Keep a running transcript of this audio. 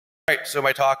Alright, so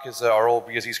my talk is Are all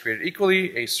BSDs created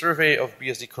equally? A survey of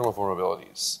BSD kernel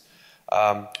vulnerabilities.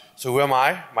 So who am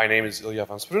I? My name is Ilya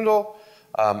van Sprundel.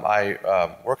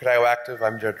 I work at IOActive.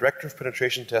 I'm the director of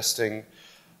penetration testing.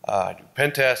 I do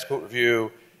pen test, code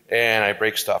review, and I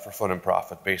break stuff for fun and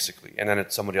profit, basically. And then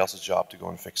it's somebody else's job to go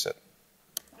and fix it.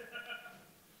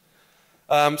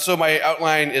 So my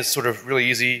outline is sort of really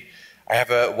easy. I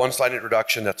have a one-slide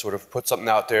introduction that sort of puts something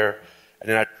out there, and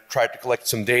then I try to collect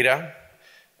some data,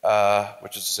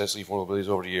 which is essentially vulnerabilities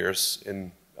over the years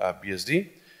in BSD,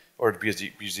 or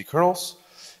BSD kernels,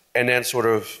 and then sort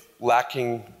of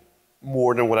lacking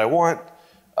more than what I want,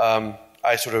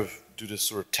 I sort of do this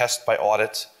sort of test by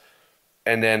audit,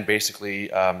 and then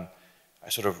basically I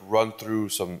sort of run through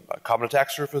some common attack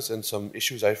surface and some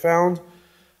issues I found,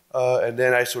 and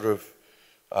then I sort of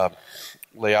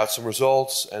lay out some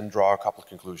results and draw a couple of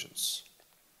conclusions.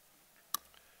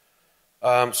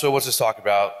 So what's this talk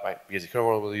about? Right, BSD kernel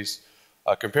vulnerabilities,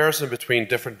 comparison between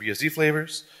different BSD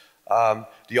flavors.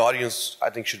 The audience,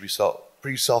 I think, should be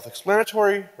pretty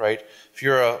self-explanatory, right? If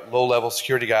you're a low-level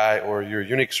security guy, or you're a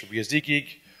Unix or BSD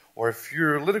geek, or if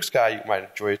you're a Linux guy, you might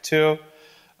enjoy it too.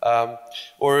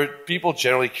 Or people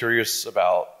generally curious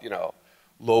about,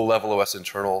 low-level OS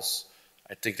internals,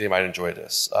 I think they might enjoy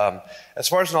this. As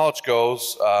far as knowledge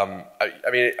goes,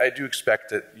 I do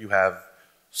expect that you have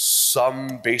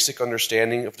some basic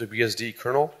understanding of the BSD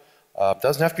kernel.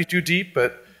 Doesn't have to be too deep,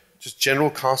 but just general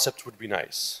concepts would be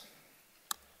nice.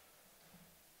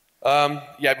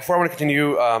 Yeah, before I want to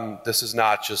continue, this is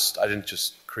not just, I didn't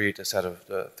just create this out of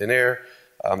the thin air.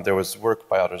 There was work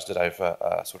by others that I've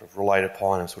sort of relied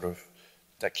upon and sort of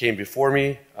that came before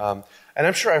me. And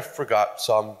I'm sure I forgot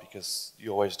some, because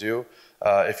you always do.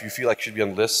 If you feel like you should be on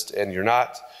the list and you're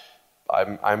not,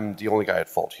 I'm the only guy at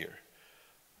fault here.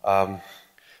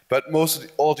 But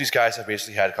all of these guys have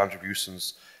basically had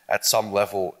contributions at some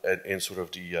level in sort of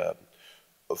the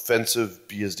offensive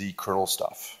BSD kernel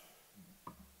stuff.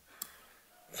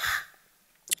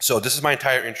 So this is my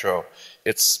entire intro.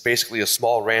 It's basically a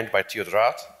small rant by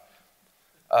Theodorat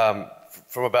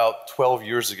from about 12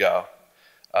 years ago,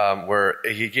 where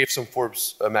he gave some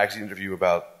Forbes magazine interview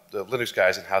about the Linux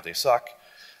guys and how they suck.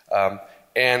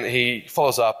 And he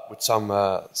follows up with some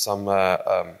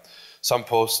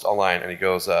post online, and he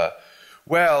goes,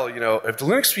 well, if the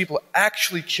Linux people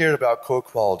actually cared about code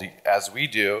quality as we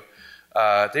do,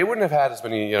 they wouldn't have had as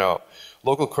many,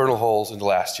 local kernel holes in the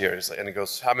last year. And he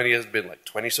goes, how many has it been? Like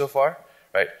 20 so far?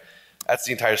 Right? That's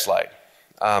the entire slide.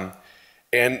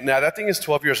 And now that thing is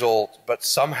 12 years old, but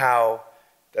somehow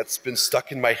that's been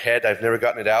stuck in my head. I've never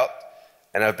gotten it out.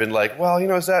 And I've been like, well,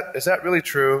 is that really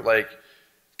true? Like,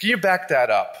 can you back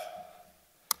that up?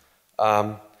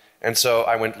 And so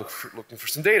I went looking for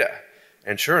some data.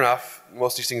 And sure enough,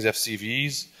 most of these things have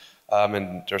CVs,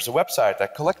 and there's a website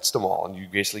that collects them all. And you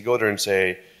basically go there and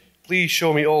say, please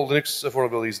show me all Linux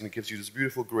vulnerabilities, and it gives you this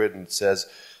beautiful grid, and it says,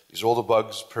 these are all the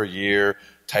bugs per year,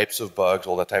 types of bugs,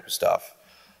 all that type of stuff.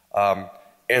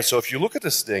 And so if you look at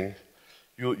this thing,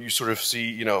 you sort of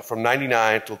see, from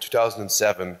 99 till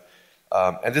 2007,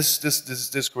 and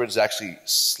this grid is actually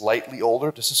slightly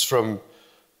older. This is from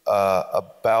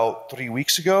about 3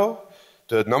 weeks ago.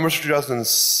 The numbers for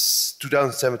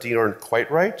 2017 aren't quite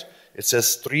right. It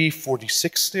says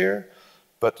 346 there,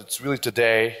 but it's really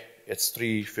today, it's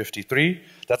 353.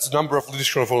 That's the number of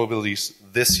Linux kernel vulnerabilities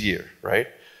this year, right?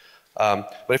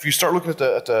 But if you start looking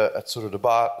at sort of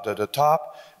the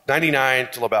top, 99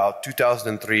 till about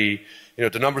 2003,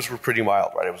 the numbers were pretty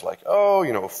mild, right? It was like,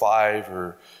 5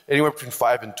 or anywhere between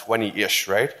 5 and 20-ish,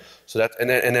 right? So that, and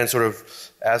then sort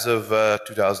of as of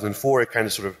 2004, it kind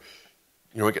of sort of,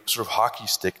 it gets sort of hockey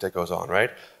stick that goes on,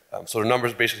 right? So the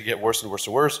numbers basically get worse and worse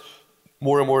and worse.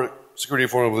 More and more security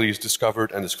vulnerabilities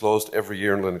discovered and disclosed every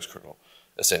year in Linux kernel,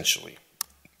 essentially,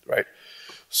 right?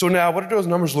 So now, what do those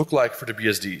numbers look like for the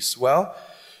BSDs? Well,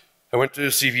 I went to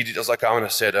cvdetails.com and I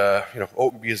said,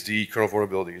 OpenBSD kernel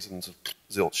vulnerabilities, and it's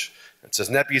zilch. It says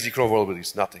NetBSD kernel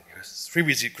vulnerabilities, nothing. It says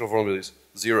FreeBSD kernel vulnerabilities,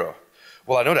 0.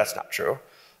 Well, I know that's not true.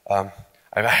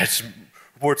 I've had some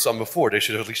reports on before. They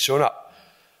should have at least shown up.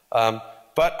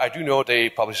 But I do know they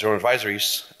publish their own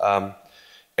advisories.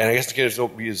 And I guess to get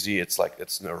OpenBSD,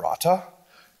 it's an errata.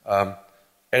 And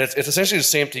it's essentially the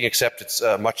same thing, except it's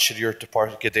much shittier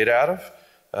to get data out of.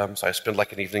 So I spent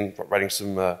like an evening writing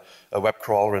some a web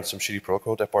crawler and some shitty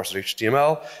protocol that parses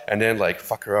HTML, and then like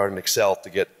fuck around in Excel to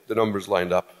get the numbers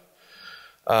lined up.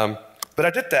 But I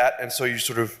did that, and so you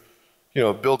sort of,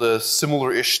 build a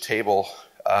similar-ish table,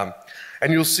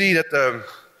 and you'll see that the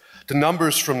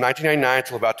numbers from 1999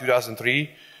 till about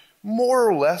 2003, more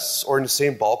or less, are in the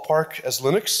same ballpark as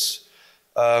Linux.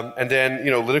 And then,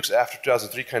 Linux after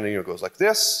 2003 kind of, goes like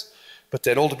this. but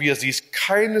then all the BSDs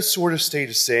kind of sort of stay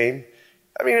the same.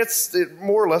 I mean, it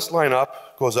more or less line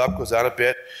up, goes down a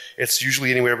bit. It's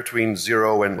usually anywhere between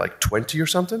 0 and like 20 or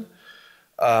something.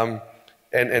 And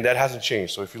that hasn't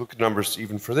changed. So if you look at numbers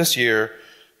even for this year,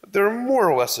 they're more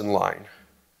or less in line.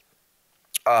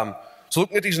 So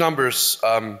looking at these numbers,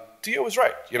 Theo was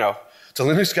right. You know, the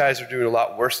Linux guys are doing a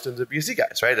lot worse than the BSD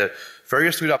guys, right? A very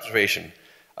astute observation.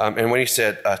 And when he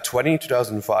said 20 in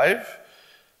 2005,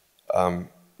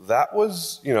 that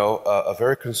was, you know, a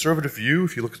very conservative view.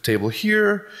 If you look at the table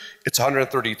here, it's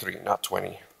 133, not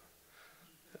 20.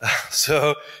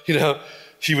 So, you know,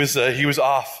 he was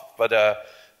off, but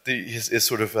his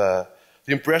sort of the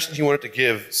impression he wanted to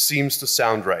give seems to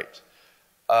sound right.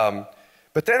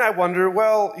 But then I wonder,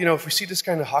 well, you know, if we see this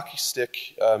kind of hockey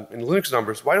stick in Linux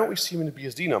numbers, why don't we see them in the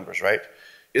BSD numbers, right?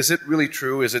 Is it really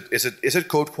true? Is it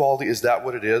code quality? Is that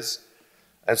what it is?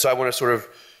 And so I want to sort of,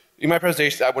 in my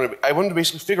presentation, I want to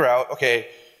basically figure out, okay,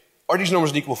 are these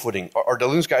numbers on equal footing? Are the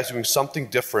Linux guys doing something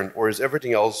different, or is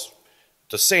everything else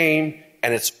the same,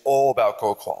 and it's all about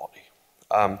code quality?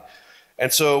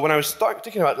 And so when I was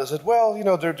thinking about this, I said, well, you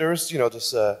know, there's you know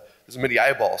this many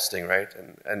eyeballs thing, right?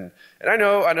 And I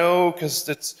know, because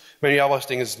it's many eyeballs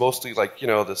thing is mostly like, you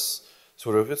know, this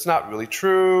sort of, it's not really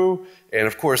true, and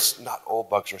of course, not all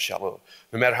bugs are shallow.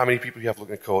 No matter how many people you have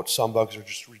looking at code, some bugs are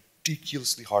just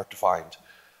ridiculously hard to find.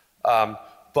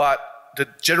 But the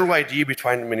general idea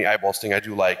behind the many eyeballs thing I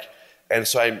do like, and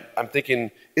so I'm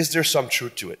thinking, is there some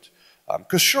truth to it?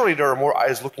 Because surely there are more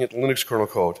eyes looking at the Linux kernel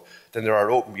code than there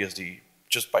are at OpenBSD,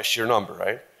 just by sheer number,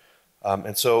 right?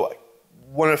 And so I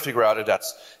want to figure out if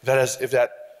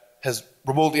that has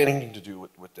remotely anything to do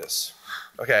with this.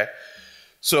 Okay,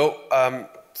 so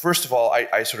first of all,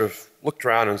 I sort of looked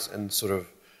around and sort of,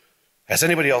 has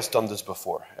anybody else done this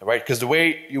before, right? Because the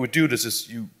way you would do this is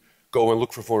you go and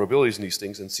look for vulnerabilities in these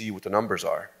things and see what the numbers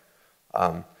are.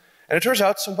 And it turns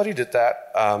out somebody did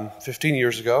that 15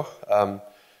 years ago.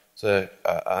 It's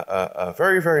a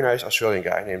very, very nice Australian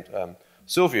guy named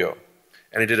Silvio.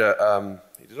 And he did a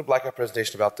black hat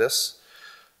presentation about this.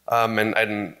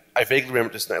 And I vaguely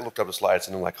remember this, and I looked up the slides,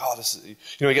 and I'm like, oh, this is, you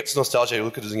know, you get this nostalgia, you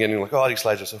look at this again, and you're like, oh, these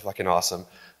slides are so fucking awesome.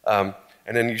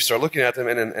 And then you start looking at them,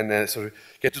 and then sort of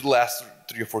get to the last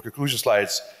 3 or 4 conclusion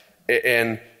slides,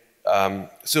 and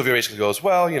Silvio basically goes,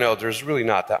 well, you know, there's really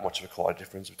not that much of a quality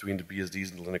difference between the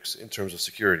BSDs and Linux in terms of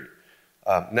security.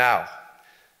 Now,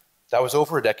 that was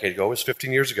over a decade ago, it was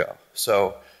 15 years ago.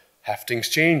 So have things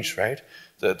changed, right?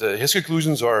 His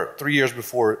conclusions are 3 years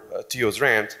before Theo's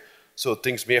rant, so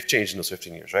things may have changed in those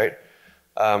 15 years, right?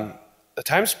 The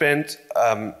time spent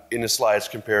in the slides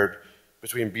compared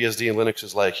between BSD and Linux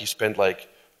is like, he spent like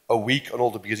a week on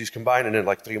all the BSDs combined and then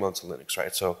like 3 months on Linux,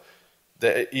 right? So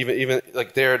even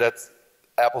like there, that's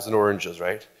apples and oranges,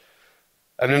 right?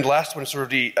 And then the last one is sort of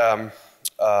the,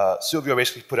 Silvio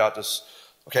basically put out this,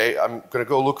 okay, I'm going to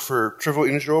go look for trivial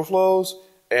integer overflows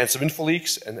and some info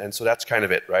leaks, and so that's kind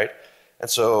of it, right? And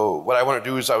so what I want to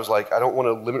do is I was like, I don't want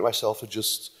to limit myself to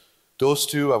just those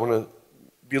two. I want to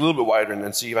be a little bit wider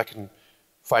and see if I can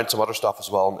find some other stuff as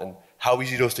well and how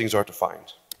easy those things are to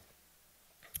find.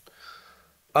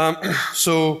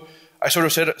 So I sort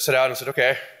of set out and said,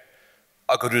 okay,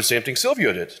 I'll go do the same thing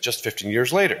Silvio did, just 15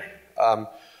 years later.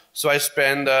 So I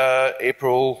spend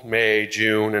April, May,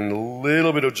 June, and a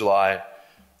little bit of July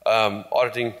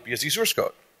auditing BSD source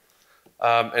code.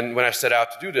 And when I set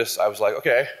out to do this, I was like,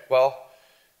 okay, well,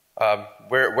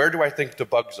 where do I think the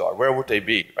bugs are? Where would they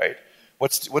be, right?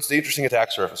 What's the interesting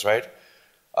attack surface, right?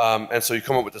 And so you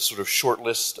come up with this sort of short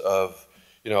list of,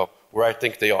 you know, where I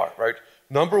think they are, right?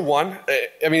 Number one,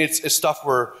 I mean, it's stuff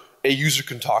where a user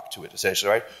can talk to it,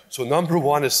 essentially, right? So number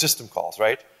one is system calls,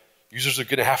 right? Users are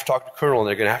going to have to talk to kernel, and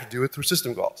they're going to have to do it through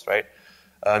system calls, right?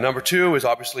 Number two is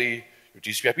obviously your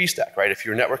TCP/IP stack, right? If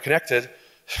you're network connected,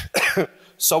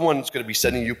 someone's going to be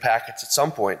sending you packets at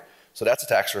some point, so that's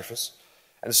attack surface.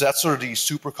 And so that's sort of the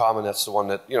super common, that's the one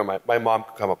that, you know, my mom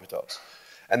could come up with those.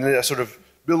 And then I sort of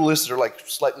build lists that are like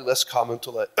slightly less common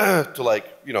to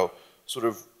like, you know, sort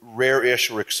of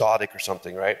rare-ish or exotic or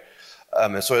something, right?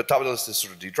 And so at the top of the list is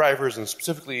sort of the drivers, and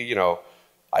specifically, you know,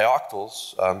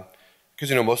 ioctls, because,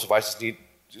 you know, most devices need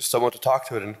someone to talk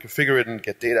to it and configure it and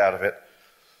get data out of it.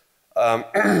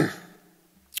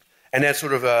 And then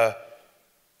sort of,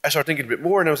 I started thinking a bit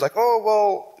more, and I was like, oh,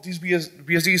 well, these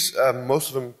BSDs, most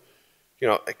of them, you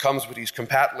know, it comes with these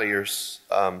compat layers.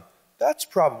 That's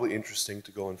probably interesting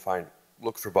to go and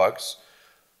look for bugs.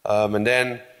 And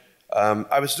then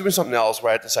I was doing something else where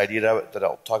I had this idea that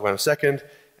I'll talk about in a second.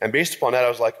 And based upon that, I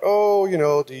was like, oh, you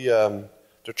know,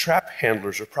 the trap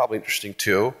handlers are probably interesting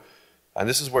too. And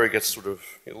this is where it gets sort of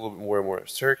a little bit more and more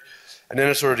esoteric. And then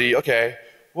it's sort of the, okay,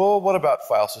 well, what about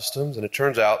file systems? And it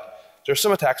turns out there's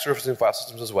some attack surfaces in file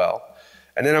systems as well.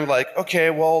 And then I'm like, okay,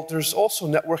 well, there's also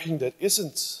networking that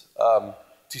isn't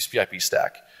TCP/IP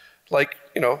stack. Like,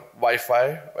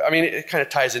 Wi-Fi. I mean, it kind of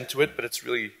ties into it, but it's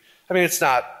really, I mean, it's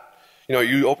not,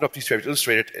 you open up TCP/IP to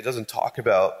illustrate it, it doesn't talk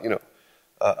about,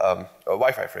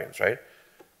 Wi-Fi frames, right?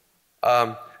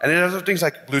 And then there's other things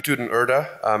like Bluetooth and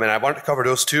URDA, and I wanted to cover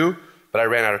those too, but I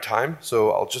ran out of time,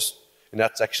 so I'll just, in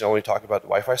that section, only talk about the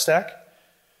Wi-Fi stack.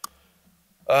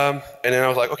 And then I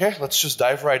was like, okay, let's just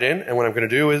dive right in, and what I'm going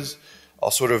to do is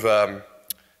I'll sort of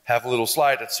have a little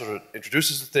slide that sort of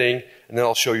introduces the thing, and then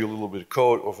I'll show you a little bit of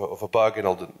code of a bug, and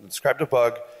I'll describe the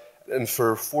bug, and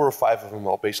for 4 or 5 of them,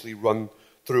 I'll basically run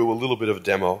through a little bit of a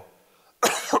demo.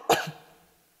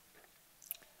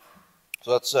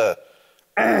 So let's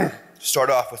start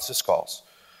off with syscalls.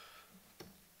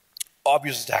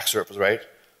 Obvious attack surface, right?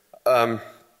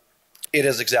 It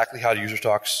is exactly how the user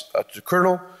talks to the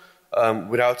kernel.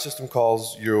 Without system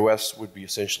calls, your OS would be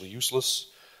essentially useless.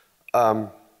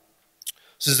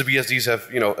 Since the BSDs have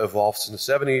evolved since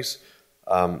the 70s,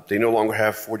 they no longer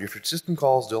have 40 or 50 system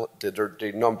calls.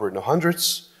 They number in the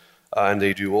hundreds, and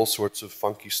they do all sorts of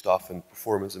funky stuff and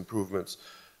performance improvements.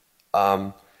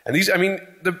 And these, I mean,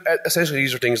 essentially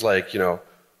these are things like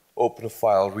open a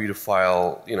file, read a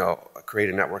file, create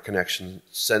a network connection,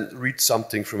 read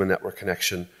something from a network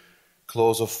connection,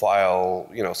 close a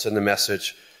file, send a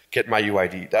message, get my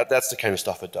UID. That's the kind of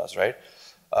stuff it does, right?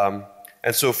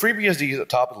 And so FreeBSD is at the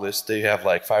top of the list. They have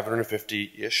like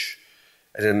 550-ish.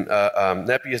 And then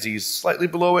NetBSD is slightly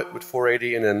below it with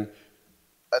 480. And then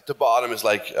at the bottom is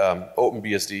like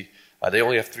OpenBSD. They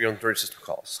only have 330 system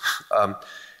calls.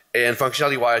 And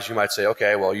functionality-wise, you might say,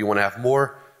 okay, well, you want to have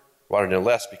more rather than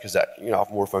less because that have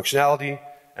more functionality.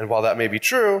 And while that may be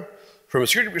true, from a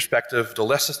security perspective, the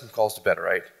less system calls, the better,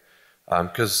 right?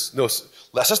 Because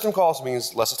less system calls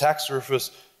means less attack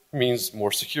surface, means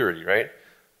more security, right?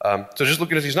 So just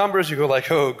looking at these numbers, you go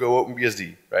like, oh, go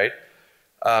OpenBSD, right?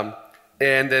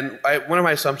 And then one of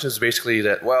my assumptions is basically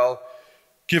that, well,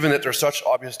 given that they're such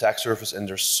obvious attack surface and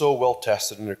they're so well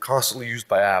tested and they're constantly used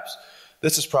by apps,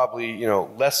 this is probably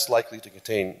less likely to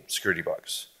contain security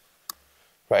bugs,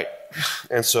 right?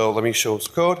 And so let me show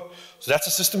some code. So that's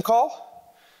a system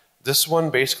call. This one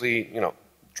basically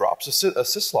drops a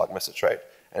syslog message, right?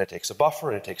 And it takes a buffer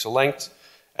and it takes a length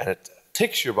and it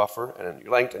takes your buffer and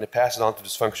your length and it passes it on to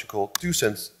this function called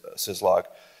doSendSyslog.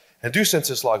 And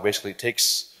doSendSyslog basically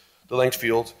takes the length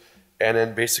field and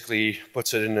then basically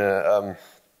puts it in an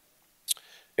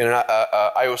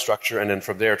IO structure, and then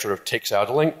from there it sort of takes out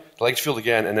the length field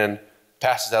again and then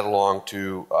passes that along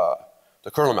to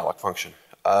the kernel malloc function.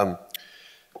 Now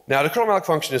the kernel malloc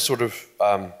function is sort of,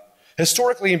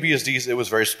 historically in BSDs it was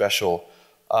very special.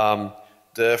 The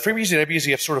FreeBSD and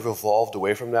NetBSD have sort of evolved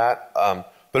away from that.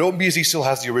 But OpenBSD still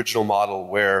has the original model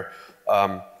where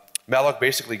malloc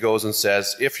basically goes and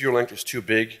says, if your length is too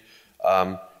big,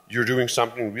 you're doing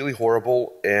something really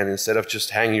horrible, and instead of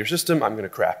just hanging your system, I'm going to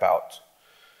crap out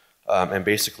and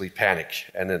basically panic.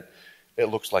 And then it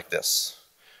looks like this.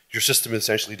 Your system is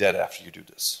essentially dead after you do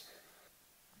this.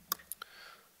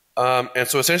 And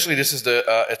so essentially this is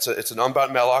it's an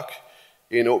unbound malloc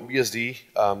in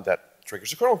OpenBSD that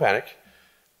triggers a kernel panic.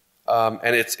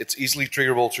 And it's easily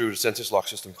triggerable through the SendSyslog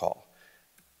system call.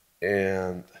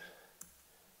 And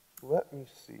let me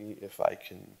see if I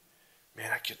can,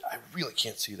 man, I really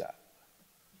can't see that.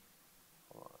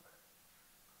 Hold on.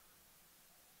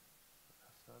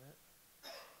 That's not it.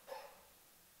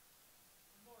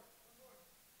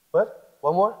 What?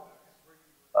 One more?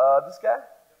 This guy?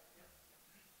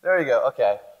 There you go,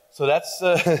 okay. So that's,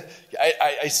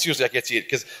 I seriously, I can't see it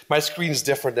because my screen is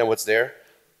different than what's there.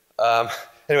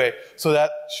 Anyway, so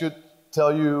that should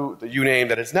tell you the uname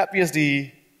that it's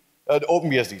NetBSD,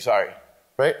 OpenBSD, sorry,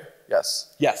 right?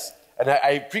 Yes, yes. And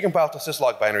I precompiled the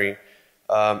syslog binary,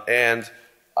 and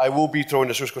I will be throwing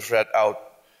the source code for that out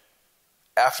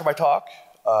after my talk.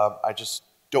 I just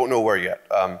don't know where yet.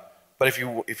 But if you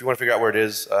want to figure out where it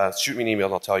is, shoot me an email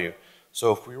and I'll tell you.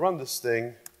 So if we run this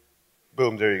thing,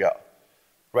 boom, there you go.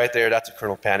 Right there, that's a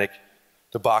kernel panic.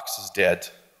 The box is dead.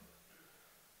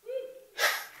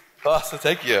 Awesome,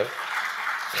 thank you.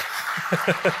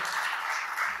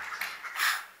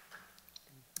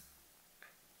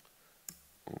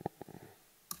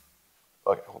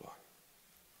 Okay, hold on.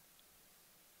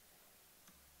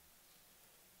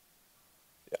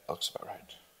 Yeah, looks about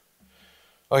right.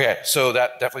 Okay, so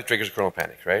that definitely triggers a kernel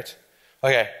panic, right?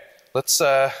 Okay, let's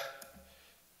look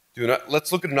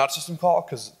at another system call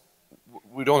because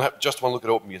we don't just want to look at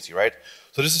OpenBSD, right?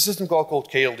 So this is a system call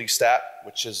called KLD stat,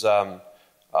 which is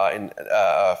in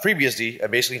FreeBSD,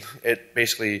 and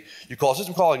basically you call a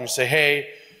system call and you say, hey,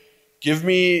 give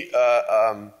me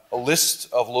a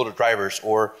list of loaded drivers,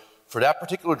 or for that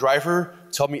particular driver,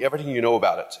 tell me everything you know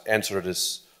about it. And sort of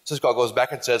this system call goes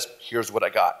back and says, here's what I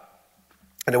got.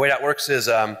 And the way that works is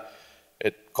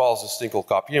it calls this thing called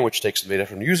copyin, which takes the data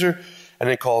from the user, and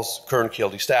then calls kern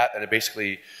KLD stat, and it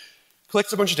basically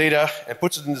collects a bunch of data and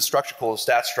puts it in the structure called a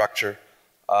stat structure.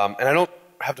 And I don't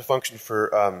have the function for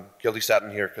KLD stat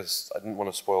in here because I didn't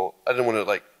want to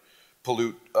like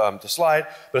pollute the slide.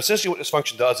 But essentially what this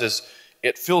function does is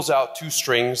it fills out two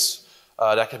strings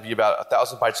that can be about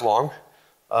 1,000 bytes long,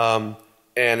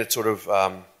 and it sort of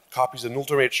copies a null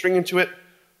terminated string into it,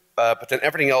 but then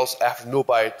everything else after no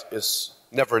byte is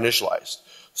never initialized.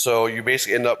 So you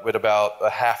basically end up with about a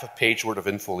half a page worth of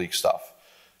info leak stuff.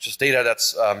 Just data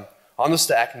that's on the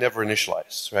stack, never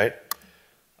initialized, right?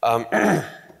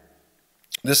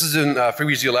 This is in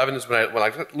FreeBSD 11 is when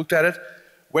I looked at it,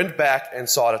 went back and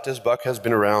saw that this bug has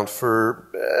been around for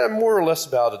more or less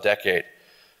about a decade.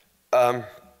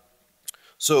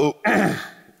 So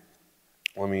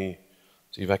let me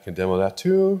see if I can demo that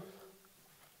too.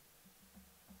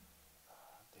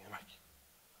 Damn,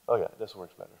 oh yeah, this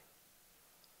works better.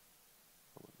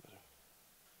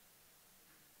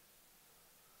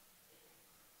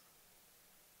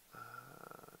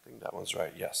 I think that one's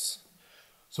right, yes.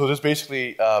 So this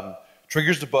basically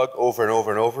triggers the bug over and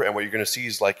over and over, and what you're going to see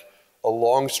is like a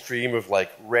long stream of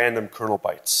like random kernel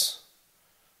bytes.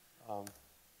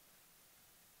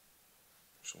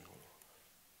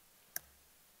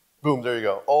 Boom, there you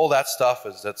go. All that stuff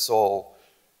that's all,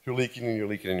 you're leaking and you're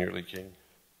leaking and you're leaking.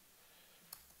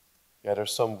 Yeah,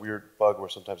 there's some weird bug where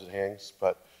sometimes it hangs,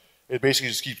 but it basically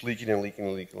just keeps leaking and leaking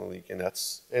and leaking and leaking.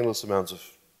 That's endless amounts of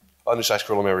uninitialized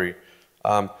kernel memory.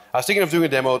 I was thinking of doing a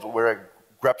demo where I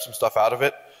grabbed some stuff out of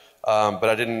it, but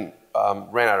I didn't,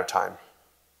 ran out of time.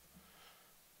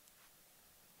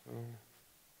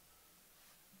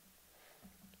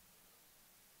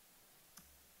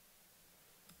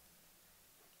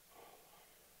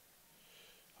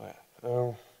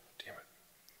 Oh, damn it.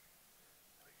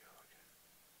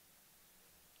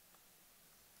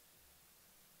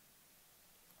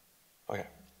 There we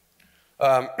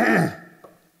go, okay.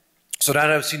 So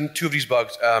now I've seen two of these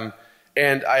bugs,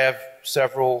 and I have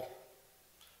several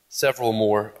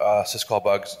more syscall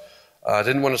bugs. I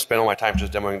didn't want to spend all my time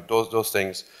just demoing those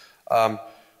things.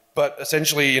 But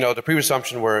essentially, you know, the previous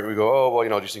assumption where we go, oh, well,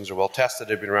 you know, these things are well tested,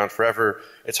 they've been around forever,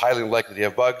 it's highly unlikely they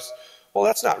have bugs. Well,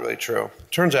 that's not really true.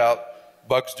 Turns out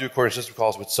bugs do occur in system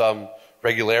calls with some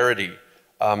regularity,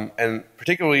 and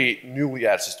particularly newly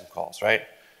added system calls, right?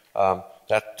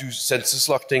 That do sense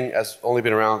syslucting has only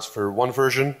been around for one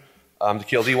version. The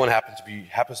KLD one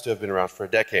happens to have been around for a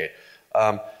decade.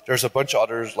 There's a bunch of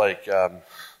others like I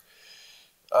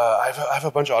have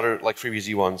a bunch of other like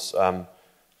FreeBSD ones,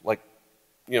 like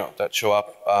you know that show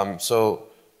up. So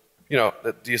you know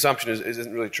the assumption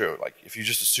isn't really true. Like if you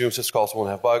just assume syscalls won't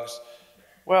have bugs,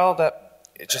 well,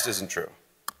 it just isn't true.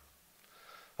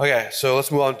 Okay, so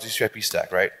let's move on to TCP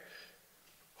stack, right?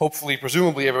 Hopefully,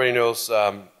 presumably, everybody knows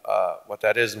what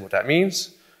that is and what that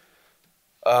means.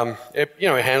 It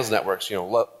handles networks. You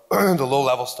know, the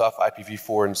low-level stuff,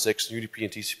 IPv4 and 6, UDP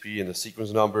and TCP, and the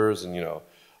sequence numbers, and you know,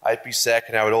 IPsec,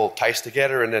 and how it all ties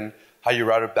together, and then how you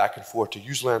route it back and forth to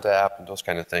userland app and those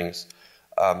kind of things.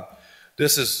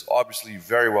 This is obviously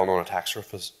very well-known attack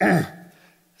surface.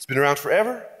 It's been around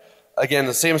forever. Again,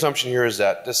 the same assumption here is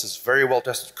that this is very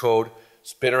well-tested code.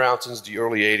 It's been around since the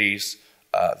early 80s.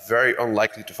 Very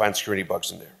unlikely to find security bugs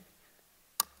in there.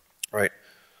 Right.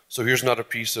 So here's another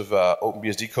piece of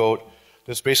OpenBSD code.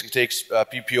 This basically takes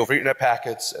PGP over Ethernet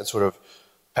packets and sort of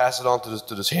passes it on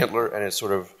to this handler, and it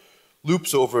sort of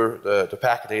loops over the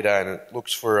packet data, and it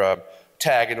looks for a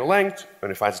tag in the length.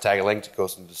 When it finds a tag in length, it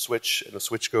goes into the switch, and the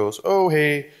switch goes, oh,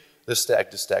 hey, this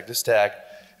tag, this tag, this tag.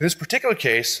 In this particular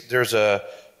case, there's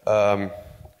an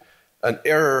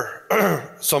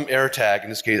error, some error tag, in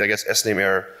this case, I guess sname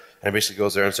error, and it basically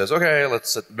goes there and says, okay,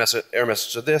 let's set error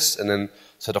message to this, and then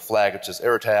set a flag which says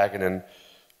error tag, and then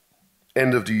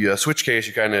end of the switch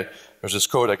case, there's this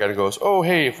code that kind of goes, oh,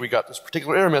 hey, if we got this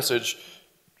particular error message,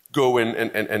 go in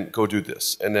and go do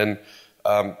this. And then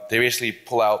they basically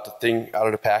pull out the thing out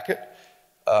of the packet.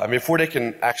 Before they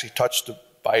can actually touch the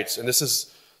bytes, and this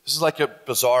is like a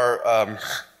bizarre,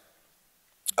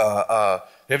 they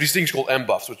have these things called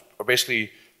mbuffs, which are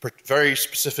basically very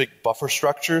specific buffer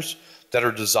structures that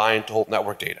are designed to hold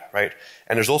network data, right?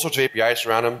 And there's all sorts of APIs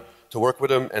around them to work with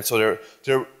them, and so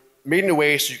they're made in a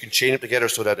way so you can chain them together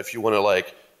so that if you want to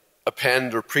like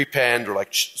append or prepend or like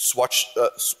switch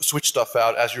stuff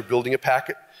out as you're building a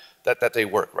packet, that they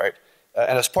work, right?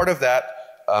 And as part of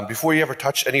that, before you ever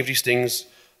touch any of these things,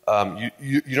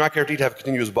 you're not guaranteed to have a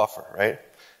continuous buffer, right?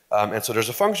 And so there's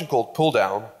a function called pull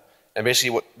down, and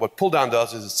basically what pull down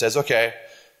does is it says, okay,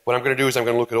 what I'm going to do is I'm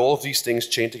going to look at all of these things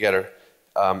chained together,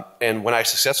 and when I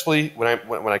successfully, when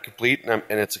I complete and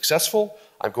it's successful,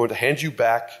 I'm going to hand you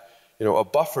back, a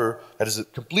buffer that is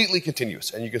completely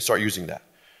continuous, and you can start using that,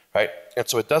 right? And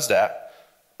so it does that,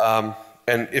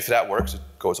 and if that works, it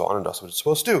goes on and does what it's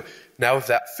supposed to do. Now, if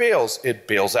that fails, it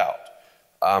bails out,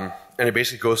 and it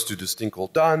basically goes to this thing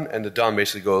called done, and the done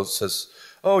basically says,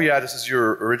 oh yeah, this is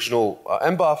your original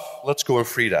mbuff. Let's go and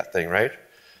free that thing, right?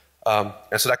 And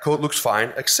so that code looks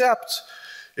fine, except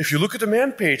if you look at the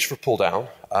man page for pull down,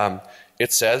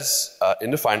 it says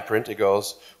in the fine print, it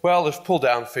goes, well, if pull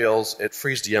down fails, it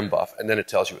frees the mbuff, and then it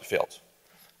tells you it failed.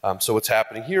 So what's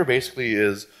happening here basically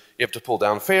is if the pull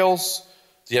down fails,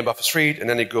 the mbuff is freed, and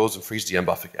then it goes and frees the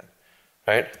mbuff again,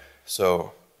 right?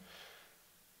 So,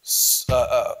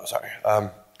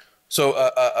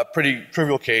 a pretty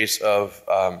trivial case of,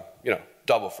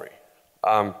 double free.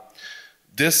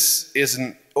 This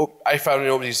isn't, I found in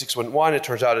OpenBSD 6.1, it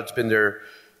turns out it's been there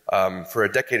for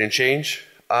a decade and change.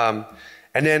 And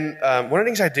then one of the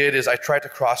things I did is I tried to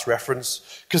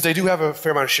cross-reference, because they do have a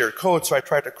fair amount of shared code, so I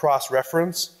tried to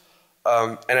cross-reference,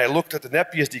 and I looked at the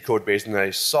NetBSD code base, and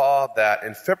I saw that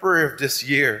in February of this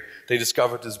year, they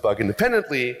discovered this bug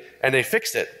independently, and they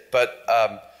fixed it. But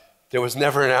there was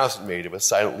never an announcement made. It was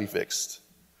silently fixed.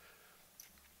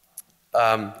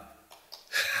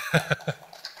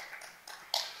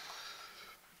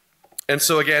 And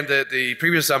so again, the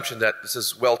previous assumption that this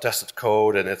is well-tested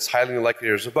code and it's highly unlikely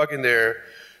there's a bug in there,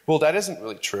 well, that isn't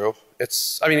really true.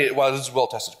 While this is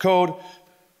well-tested code,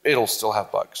 it'll still have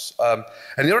bugs. And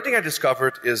the other thing I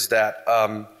discovered is that,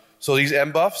 so these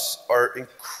mbuffs are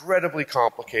incredibly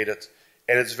complicated,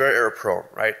 and it's very error-prone,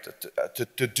 right?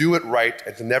 To do it right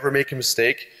and to never make a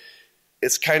mistake,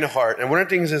 it's kind of hard. And one of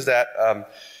the things is that a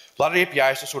lot of the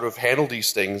APIs to sort of handle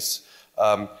these things,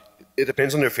 it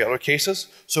depends on their failure cases.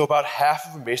 So about half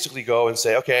of them basically go and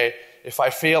say, okay, if I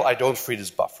fail, I don't free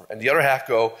this buffer. And the other half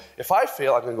go, if I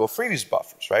fail, I'm going to go free these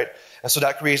buffers, right? And so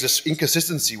that creates this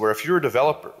inconsistency where if you're a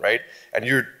developer, right, and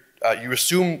you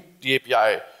assume the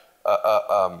API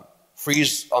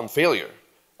frees on failure,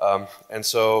 and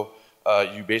so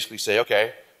you basically say,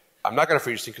 okay, I'm not going to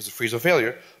free this thing because it frees on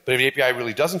failure, but if the API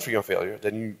really doesn't free on failure,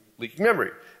 then you leak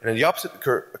memory. And then the opposite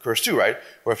occurs too, right?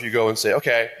 Where if you go and say,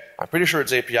 okay, I'm pretty sure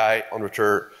it's API on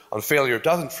return, on failure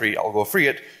doesn't free, I'll go free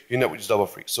it, you know, which is double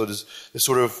free. So there's this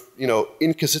sort of,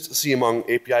 inconsistency among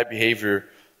API behavior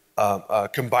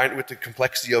combined with the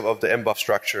complexity of the mbuff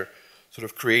structure sort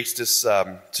of creates this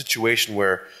situation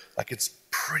where like it's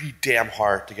pretty damn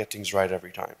hard to get things right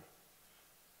every time.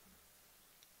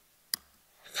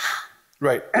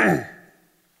 Right.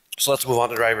 So let's move on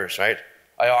to drivers, right?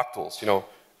 ioctls,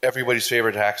 everybody's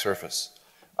favorite attack surface.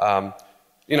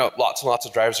 Lots and lots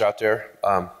of drivers out there.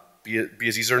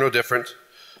 BSDs are no different.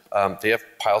 They have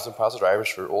piles and piles of drivers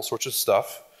for all sorts of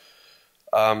stuff.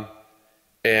 Obviously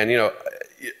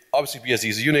BSD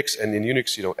is a Unix, and in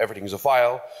Unix, everything is a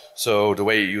file. So the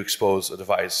way you expose a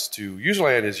device to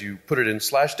userland is you put it in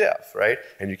 /dev, right?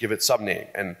 And you give it some name.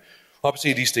 And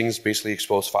obviously these things basically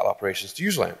expose file operations to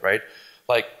userland, right?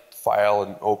 Like file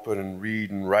and open and read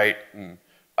and write and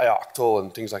ioctl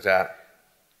and things like that.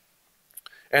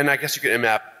 And I guess you can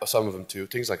mmap some of them too,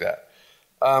 things like that.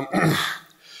 ioctl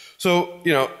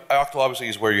obviously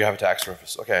is where you have attack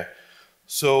surface. Okay,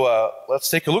 so let's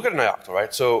take a look at an ioctl,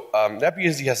 right? So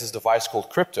NetBSD has this device called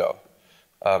crypto.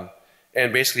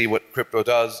 And basically what crypto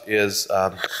does is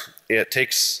it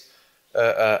takes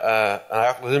an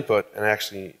ioctl input and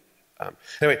actually,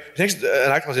 it takes an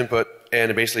ioctl input and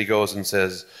it basically goes and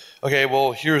says, okay,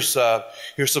 well, here's some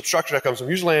structure that comes from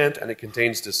userland, and it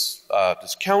contains this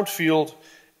count field.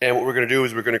 And what we're going to do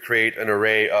is we're going to create an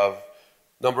array of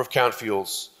number of count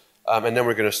fields, and then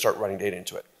we're going to start running data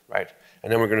into it, right? And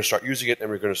then we're going to start using it, and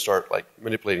we're going to start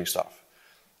manipulating stuff.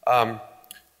 And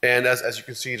as you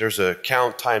can see, there's a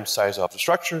count times size of the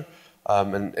structure,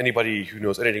 and anybody who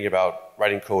knows anything about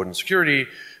writing code and security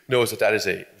knows that that is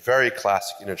a very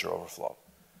classic integer overflow.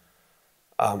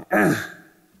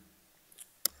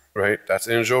 Right, that's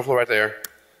an integer overflow right there.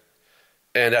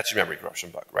 And that's your memory corruption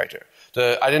bug right there.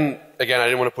 I didn't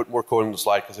want to put more code on the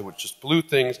slide because it would just pollute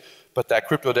things, but that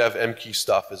crypto dev mkey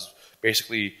stuff is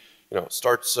basically,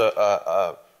 starts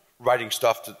writing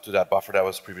stuff to that buffer that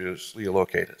was previously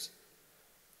allocated.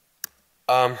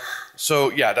 So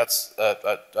yeah, that's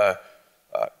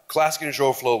classic integer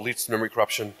overflow leads to memory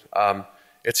corruption.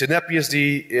 It's in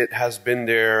NetBSD. It has been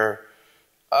there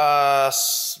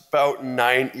about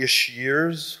 9-ish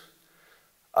years.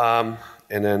 And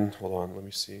then, hold on, let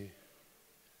me see.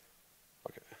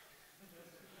 Okay.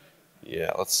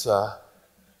 Yeah, let's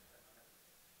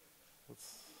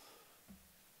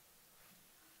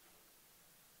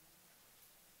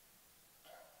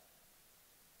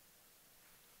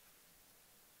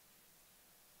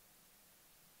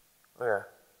okay.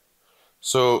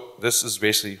 So this is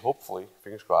basically, hopefully,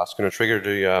 fingers crossed, going to trigger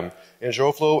the integer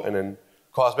overflow and then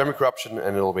cause memory corruption,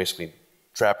 and it'll basically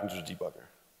trap into the debugger.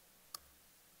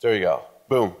 There you go.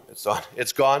 Boom. It's done.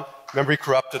 It's gone. Memory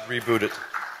corrupted. Rebooted.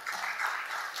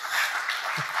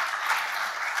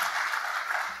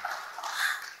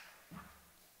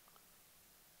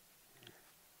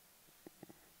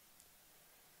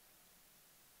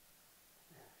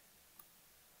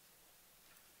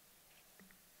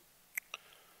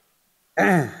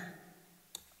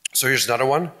 So here's another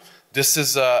one. This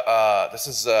is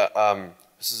a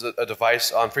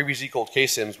device on FreeBSD called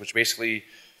KSIMs, which basically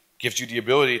gives you the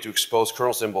ability to expose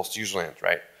kernel symbols to userland,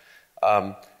 right?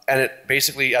 And it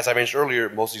basically, as I mentioned earlier,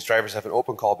 most of these drivers have an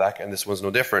open callback, and this one's no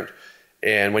different.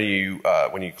 And when you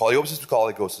call the open system call,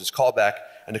 it goes to this callback,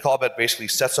 and the callback basically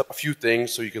sets up a few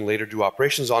things so you can later do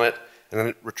operations on it, and then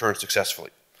it returns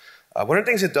successfully. One of the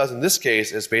things it does in this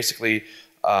case is basically,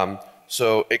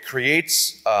 so it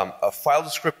creates a file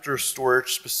descriptor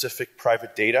storage specific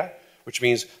private data, which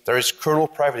means there is kernel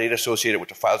private data associated with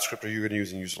the file descriptor you're going to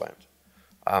use in userland.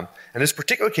 In this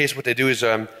particular case, what they do is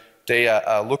they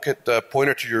look at the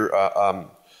pointer to your,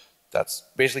 that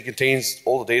basically contains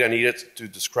all the data needed to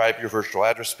describe your virtual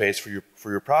address space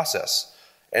for your process,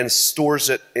 and stores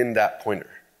it in that pointer,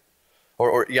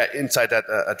 or yeah, inside that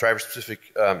driver specific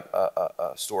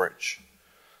storage.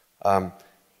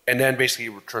 And then basically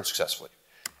return successfully.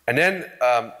 And then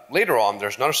later on,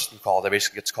 there's another system call that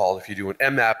basically gets called if you do an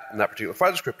mmap in that particular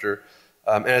file descriptor.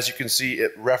 And as you can see,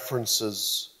 it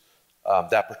references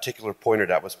that particular pointer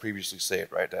that was previously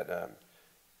saved, right? That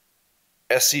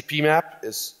SCP map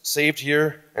is saved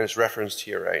here and it's referenced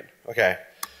here, right? Okay.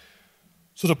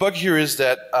 So the bug here is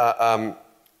that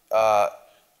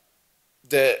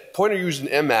the pointer used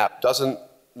in mmap doesn't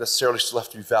necessarily still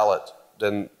have to be valid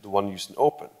than the one used in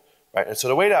open. Right, and so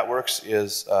the way that works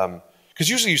is, because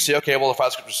usually you say, okay, well the file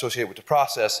descriptor is associated with the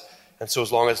process, and so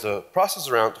as long as the process is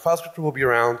around, the file descriptor will be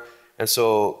around, and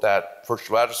so that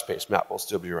virtual address space map will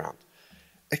still be around.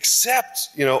 Except,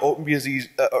 you know,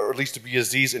 OpenBSDs, or at least the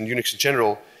BSDs and Unix in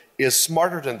general, is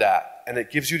smarter than that, and it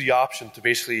gives you the option to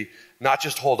basically not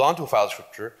just hold on to a file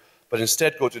descriptor, but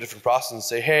instead go to a different process and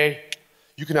say, hey,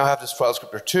 you can now have this file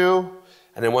descriptor too,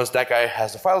 and then once that guy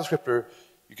has the file descriptor,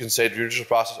 you can say to the original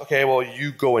process, okay, well,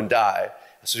 you go and die.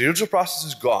 So the original process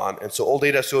is gone, and so all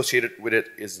data associated with it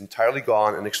is entirely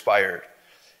gone and expired.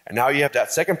 And now you have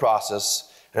that second process,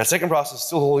 and that second process is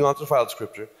still holding on to the file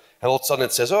descriptor, and all of a sudden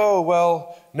it says, oh,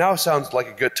 well, now sounds like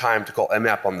a good time to call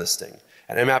mmap on this thing.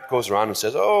 And mmap goes around and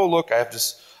says, oh, look, I have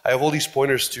all these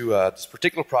pointers to this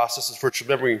particular process, this virtual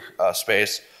memory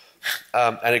space,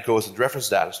 and it goes and reference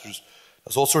that. There's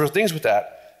all sorts of things with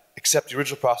that. Except the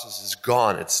original process is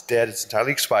gone, it's dead, it's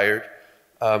entirely expired,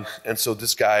 and so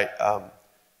this guy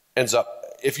ends up,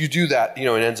 if you do that, you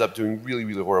know, it ends up doing really,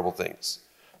 really horrible things.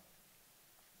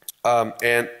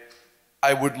 And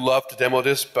I would love to demo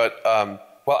this, but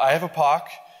well, I have a POC,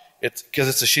 because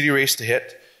it's a shitty race to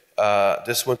hit.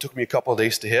 This one took me a couple of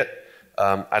days to hit.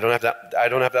 I don't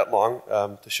have that long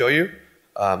to show you.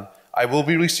 I will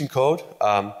be releasing code,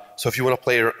 so if you want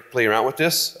to play around with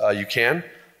this, you can.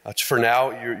 For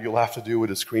now, you'll have to do with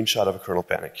a screenshot of a kernel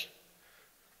panic.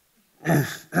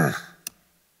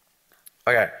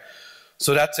 Okay,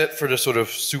 so that's it for the sort of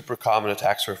super common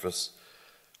attack surface.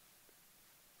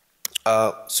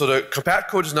 So the compat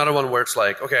code is another one where it's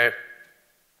like, okay,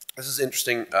 this is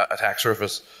interesting attack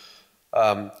surface.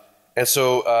 And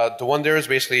so the one there is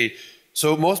basically,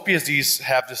 so most BSDs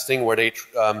have this thing where they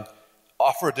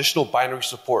offer additional binary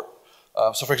support.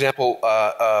 So for example,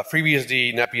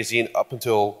 FreeBSD, NetBSD, and up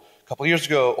until a couple of years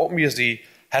ago, OpenBSD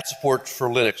had support for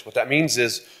Linux. What that means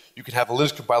is you could have a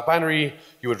Linux compiled binary,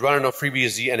 you would run it on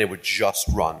FreeBSD, and it would just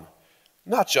run.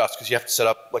 Not just, because you have to set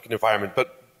up like an environment,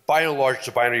 but by and large,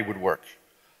 the binary would work.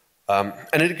 And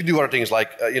it can do other things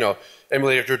like, you know,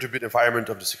 emulate a 32-bit environment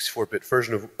of the 64-bit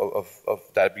version of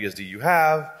that BSD you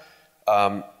have,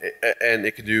 and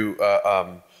it can do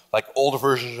like older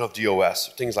versions of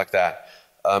DOS, things like that.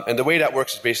 And the way that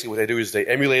works is basically what they do is they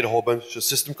emulate a whole bunch of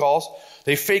system calls.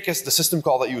 They fake as the system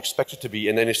call that you expect it to be,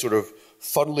 and then they sort of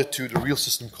funnel it to the real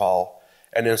system call,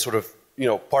 and then sort of, you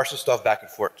know, parse the stuff back and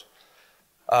forth.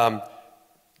 Now,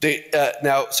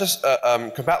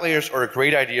 compat layers are a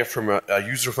great idea from a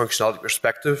user functionality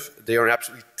perspective. They are an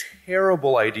absolutely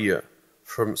terrible idea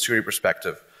from a security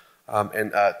perspective.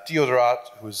 And Theodorat,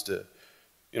 who's the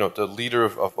leader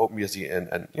of OpenBSD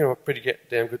and a pretty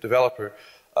damn good developer,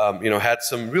 had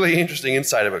some really interesting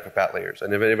insight about compat layers.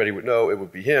 And if anybody would know, it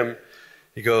would be him.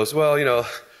 He goes, well,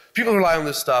 people who rely on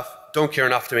this stuff don't care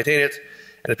enough to maintain it,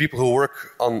 and the people who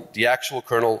work on the actual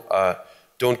kernel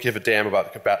don't give a damn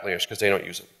about the compat layers because they don't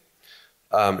use them.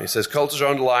 He says cultures are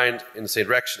underlined in the same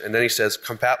direction, and then he says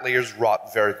compat layers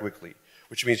rot very quickly,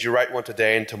 which means you write one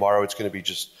today and tomorrow it's going to be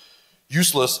just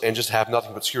useless and just have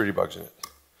nothing but security bugs in it.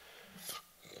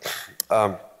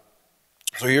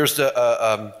 So here's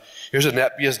the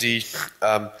NetBSD.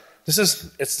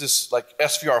 It's this like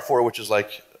SVR4, which is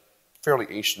like fairly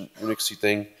ancient Unixy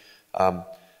thing,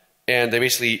 and they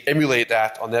basically emulate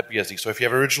that on NetBSD. So if you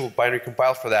have an original binary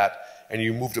compiled for that and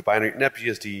you move to binary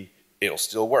NetBSD, it'll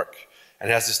still work. And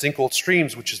it has this thing called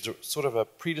streams, which is sort of a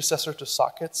predecessor to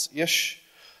sockets-ish.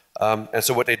 And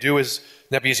so what they do is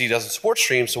NetBSD doesn't support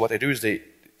streams, so what they do is they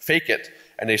fake it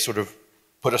and they sort of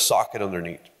put a socket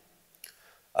underneath.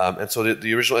 And so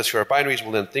the original SVR binaries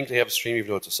will then think they have a stream even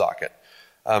though it's a socket.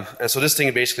 And so this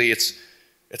thing basically, it's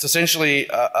essentially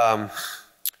an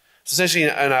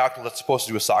octal that's supposed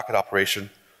to do a socket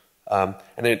operation. And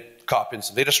they copy in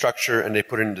some data structure and they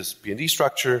put in this BSD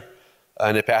structure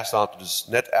and they pass it on to this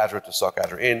NetAddr to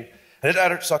SOCAddr in. And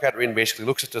NetAddr to SOCAddr in basically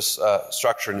looks at this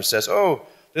structure and it says, oh,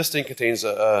 this thing contains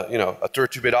a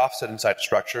 32-bit offset inside the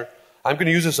structure. I'm going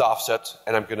to use this offset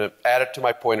and I'm going to add it to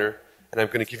my pointer and I'm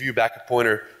going to give you back a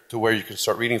pointer to where you can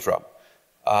start reading from.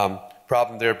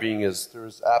 Problem there being is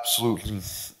there's absolutely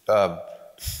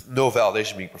no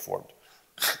validation being performed.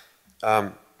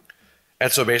 And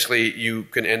so basically you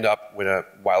can end up with a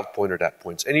wild pointer that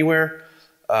points anywhere,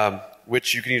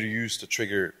 which you can either use to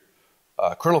trigger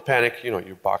kernel panic,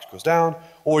 your box goes down,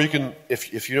 or you can,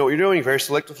 if you know what you're doing, very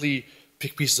selectively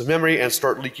pick pieces of memory and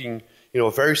start leaking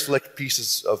very select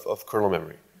pieces of kernel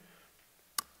memory.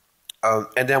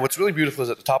 And then what's really beautiful is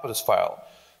at the top of this file,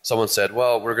 someone said,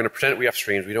 well, we're going to pretend we have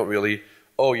streams. We don't really,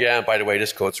 oh yeah, and by the way,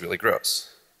 this code's really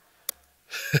gross.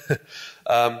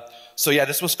 So yeah,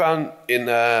 this was found in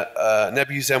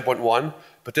NetBSD 7.1,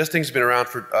 but this thing's been around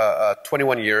for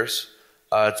 21 years.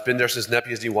 It's been there since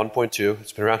NetBSD 1.2.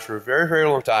 It's been around for a very, very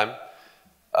long time.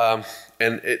 And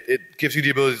it gives you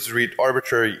the ability to read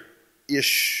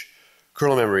arbitrary-ish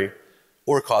kernel memory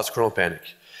or cause kernel panic.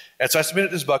 And so I submitted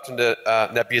this bug to the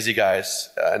NetBSD guys,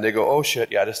 and they go, oh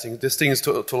shit, yeah, this thing is a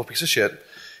total piece of shit.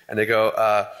 And they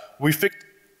go, we fixed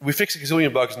a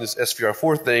gazillion bugs in this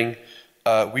SVR4 thing.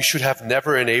 We should have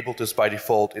never enabled this by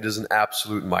default. It is an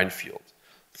absolute minefield.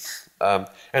 And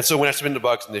so when I submitted the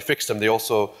bugs and they fixed them, they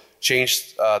also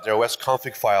changed their OS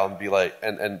config file and be like,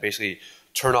 and basically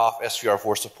turn off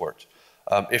SVR4 support.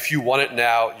 If you want it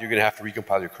now, you're going to have to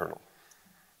recompile your kernel.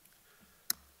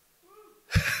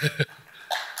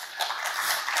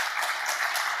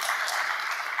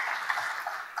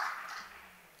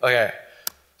 Okay,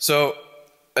 so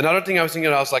another thing I was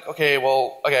thinking, I was like, okay,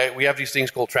 we have these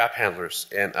things called trap handlers,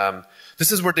 and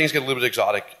this is where things get a little bit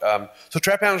exotic. So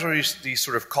trap handlers are these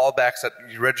sort of callbacks that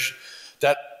you register,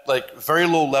 that like very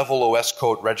low level OS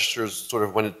code registers sort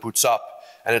of when it boots up,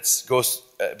 and it goes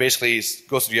to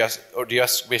the OS, or the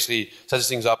OS basically sets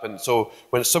things up, and so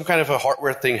when some kind of a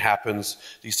hardware thing happens,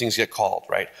 these things get called,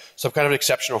 right? Some kind of an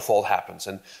exceptional fault happens,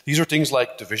 and these are things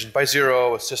like division by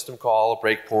zero, a system call, a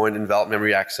breakpoint, invalid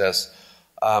memory access.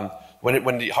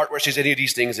 When the hardware sees any of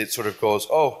these things, it sort of goes,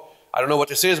 oh, I don't know what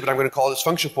this is, but I'm going to call this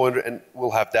function pointer, and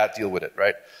we'll have that deal with it,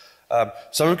 right?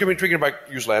 Some of them can be triggered by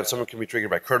userland, some of them can be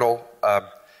triggered by kernel,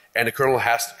 and the kernel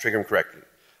has to trigger them correctly.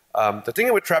 The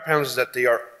thing with trap handlers is that they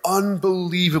are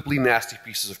unbelievably nasty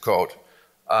pieces of code,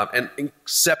 and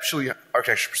exceptionally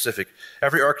architecture specific.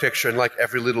 Every architecture and like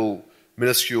every little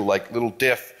minuscule like little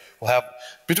diff will have,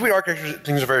 between architectures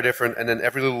things are very different, and then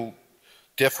every little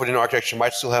diff within architecture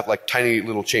might still have like tiny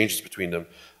little changes between them.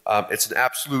 It's an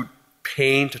absolute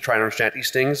pain to try and understand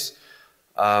these things,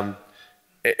 and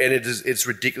it's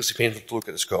ridiculously painful to look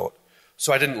at this code.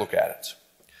 So I didn't look at it.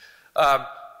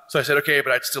 So I said, okay,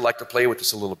 but I'd still like to play with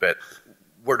this a little bit.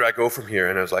 Where do I go from here?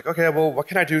 And I was like, okay, well, what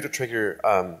can I do to trigger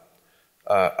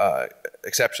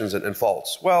exceptions and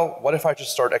faults? Well, what if I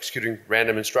just start executing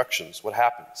random instructions? What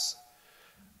happens?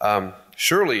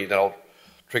 Surely that'll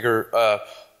trigger a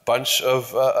bunch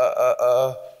of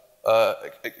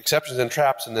exceptions and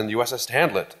traps, and then the US has to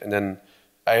handle it. And then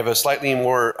I have a slightly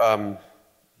more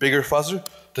bigger fuzzer.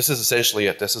 This is essentially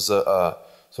it. This is a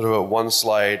sort of a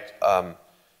one-slide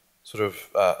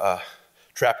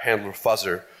trap handler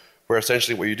fuzzer, where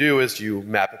essentially what you do is you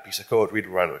map a piece of code, read,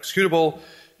 write, or executable.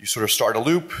 You sort of start a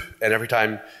loop, and every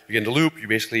time you get in the loop, you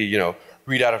basically,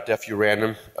 read out of def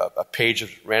random a page of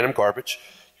random garbage.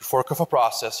 you fork off a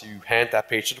process, you hand that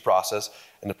page to the process,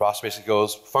 and the process basically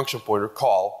goes function pointer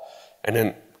call, and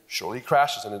then surely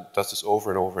crashes, and it does this over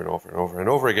and over and over and over and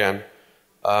over again.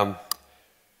 And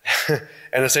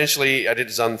essentially, I did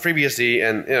this on FreeBSD,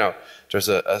 and you know, there's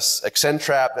a extend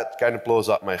trap that kind of blows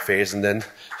up my face, and then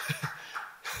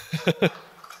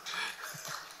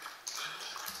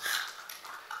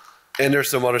and there's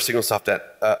some other signal stuff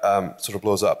that sort of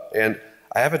blows up. And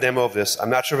I have a demo of this. I'm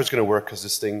not sure if it's going to work because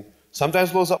this thing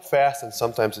sometimes blows up fast, and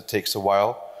sometimes it takes a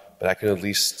while. But I can at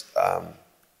least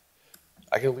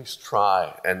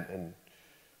try and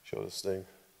show this thing.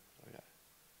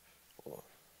 Hold on.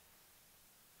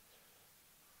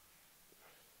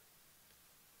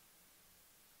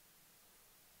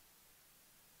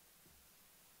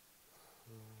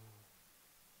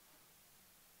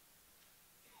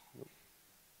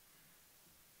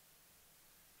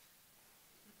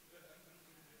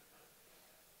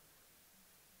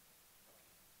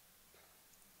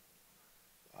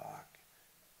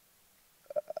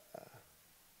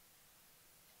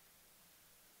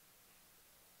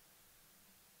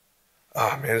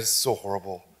 Oh man, this is so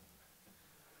horrible.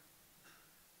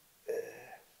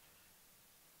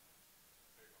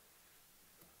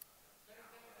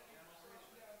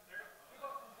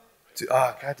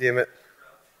 Ah, God damn it.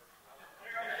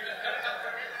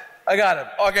 I got him.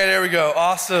 Okay, there we go.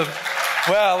 Awesome.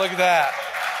 Wow, look at that.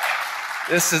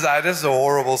 This is a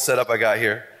horrible setup I got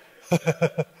here.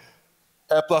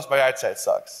 Plus my eyesight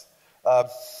sucks.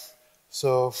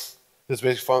 So this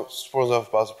basically forms off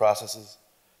browser processes.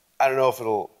 I don't know if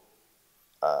it'll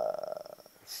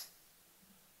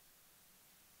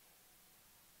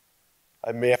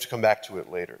I may have to come back to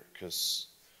it later because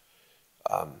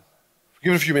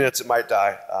give it a few minutes, it might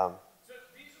die. So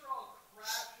these are all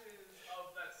crashes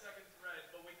of that second thread,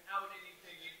 but without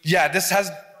anything. Yeah, this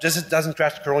doesn't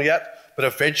crash the kernel yet, but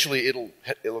eventually it'll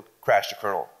crash the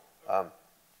kernel.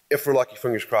 If we're lucky,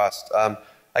 fingers crossed.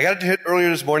 I got it to hit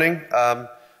earlier this morning,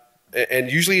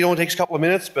 and usually it only takes a couple of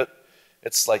minutes, but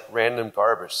it's like random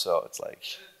garbage, so it's like.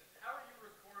 How are you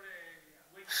recording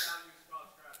which values cause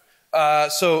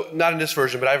crashes? So not in this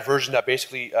version, but I have a version that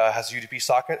basically has a UDP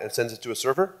socket and sends it to a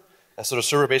server. And so the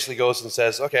server basically goes and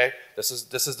says, okay, this is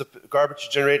the garbage you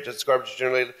generate, this is garbage you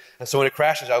generated. And so when it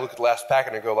crashes, I look at the last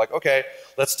packet and go like, okay,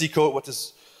 let's decode what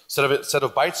this set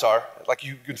of bytes are. Like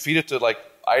you can feed it to like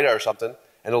IDA or something,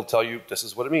 and it'll tell you this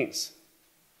is what it means.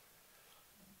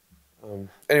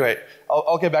 Anyway,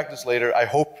 I'll get back to this later. I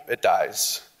hope it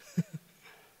dies.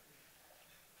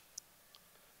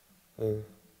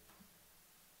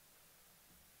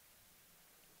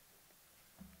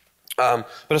 But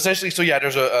essentially, so yeah,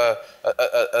 there's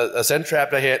a send trap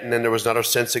that hit, and then there was another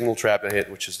send signal trap that hit,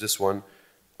 which is this one.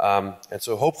 And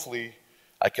so hopefully,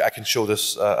 I can show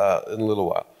this in a little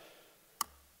while.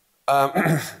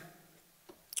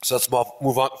 So let's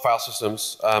move on to file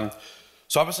systems.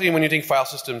 So obviously, when you think file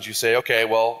systems, you say, okay,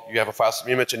 well, you have a file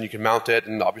system image and you can mount it,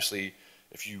 and obviously,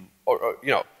 if you,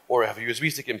 or have a USB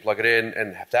stick and plug it in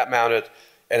and have that mounted,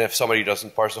 and if somebody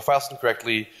doesn't parse the file system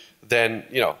correctly, then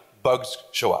bugs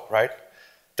show up, right?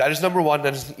 That is number one.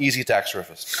 That is an easy attack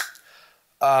surface.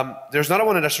 There's another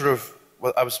one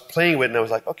that I was playing with, and I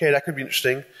was like, okay, that could be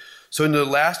interesting. So in the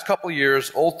last couple of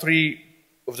years, all three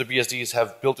of the BSDs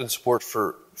have built-in support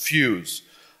for fuse.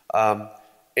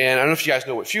 And I don't know if you guys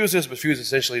know what fuse is, but fuse is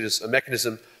essentially a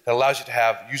mechanism that allows you to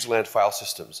have userland file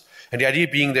systems. And the idea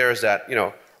being there is that,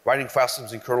 writing file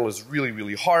systems in kernel is really,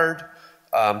 really hard.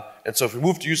 And so if we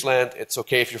move to userland, it's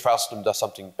okay if your file system does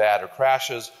something bad or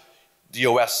crashes. The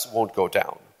OS won't go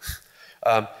down.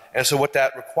 And so what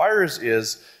that requires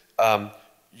is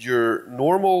your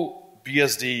normal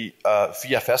BSD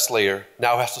VFS layer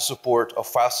now has to support a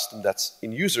file system that's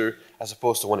in user as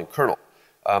opposed to one in kernel.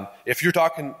 If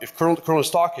kernel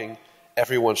is talking,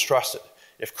 everyone's trusted.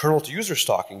 If kernel to user is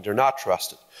talking, they're not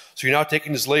trusted. So you're now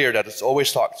taking this layer that it's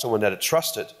always talking to someone that it's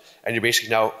trusted, and you're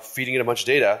basically now feeding it a bunch of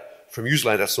data from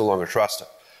userland that's no longer trusted.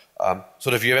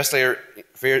 So the VFS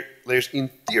layers in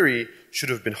theory should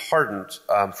have been hardened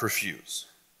for fuse.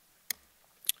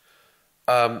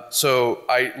 So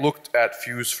I looked at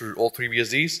fuse for all three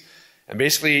BSDs, and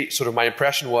basically sort of my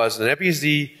impression was the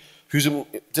NetBSD fuse,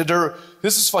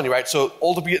 this is funny, right? So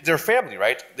they're family,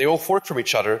 right? They all fork from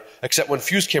each other, except when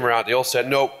fuse came around, they all said,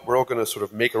 nope, we're all going to sort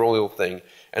of make our own little thing.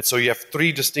 And so you have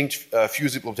three distinct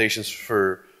fuse implementations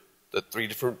for the three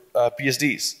different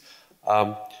BSDs.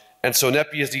 And so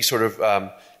NetBSD sort of,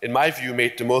 in my view,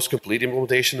 made the most complete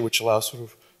implementation, which allows sort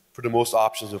of for the most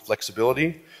options and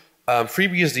flexibility.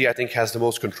 FreeBSD, I think, has the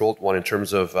most controlled one in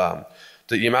terms of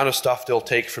the amount of stuff they'll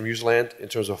take from userland in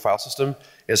terms of a file system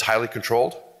is highly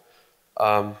controlled.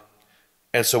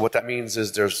 And so what that means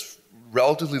is there's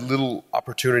relatively little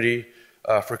opportunity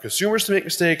for consumers to make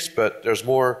mistakes, but there's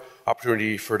more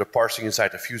opportunity for the parsing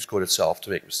inside the fuse code itself to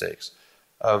make mistakes.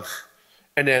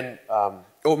 And then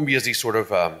OpenBSD sort of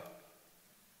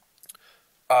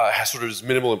has sort of this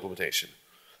minimal implementation.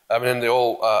 And then they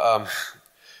all,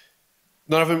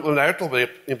 none of them implement Irritable, but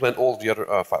they implement all of the other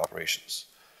file operations.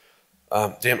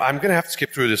 Damn, I'm going to have to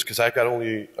skip through this because I've got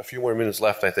only a few more minutes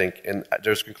left, I think, and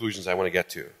there's conclusions I want to get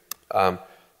to.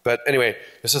 But anyway,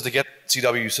 this is the get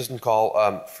CW system call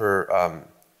for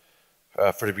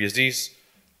the BSDs,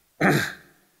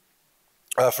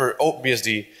 for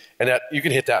OpenBSD, and that you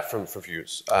can hit that from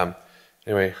Fuse.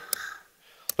 Anyway,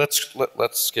 let's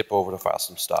skip over the file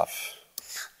system stuff.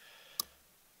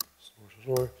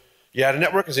 Yeah, the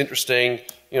network is interesting.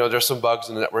 You know, there's some bugs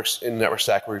in the network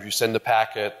stack where if you send a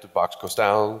packet, the box goes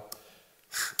down.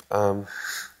 Blah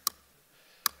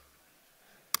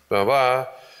blah.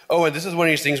 Oh, and this is one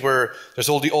of these things where there's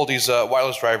all these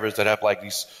wireless drivers that have like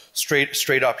these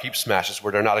straight up heap smashes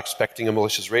where they're not expecting a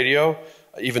malicious radio,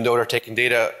 even though they're taking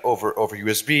data over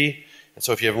USB. And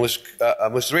so if you have a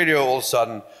malicious radio, all of a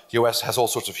sudden the OS has all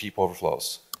sorts of heap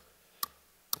overflows.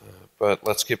 But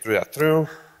let's skip through that through.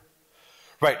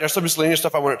 Right, there's some miscellaneous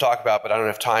stuff I want to talk about, but I don't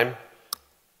have time.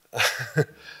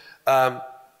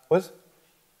 What?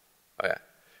 Oh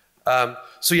yeah.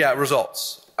 So yeah,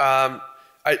 results.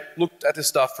 I looked at this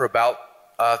stuff for about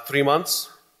 3 months.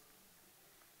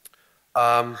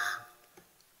 I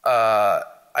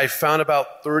found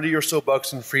about 30 or so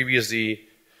bugs in FreeBSD,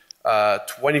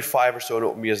 25 or so in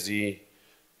OpenBSD,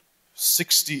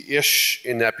 60-ish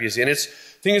in NetBSD. And the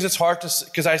thing is, it's hard to,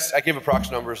 because I gave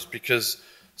approximate numbers because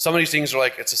some of these things are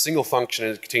like, it's a single function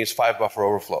and it contains 5 buffer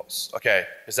overflows. Okay,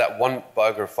 is that 1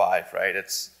 bug or 5, right?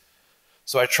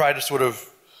 So I try to sort of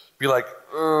be like,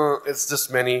 it's this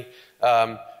many.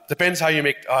 Depends how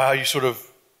you how you sort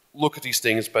of look at these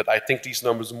things, but I think these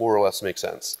numbers more or less make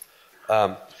sense.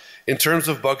 In terms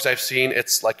of bugs I've seen,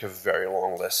 it's like a very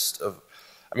long list of,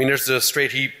 I mean, there's the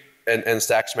straight heap and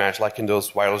stack smash like in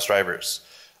those wireless drivers.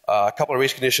 A couple of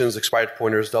race conditions, expired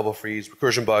pointers, double freeze,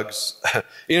 recursion bugs,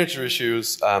 integer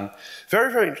issues,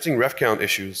 very, very interesting ref count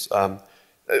issues.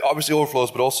 Obviously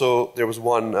overflows, but also there was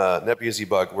one NetBSD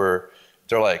bug where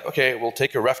they're like, okay, we'll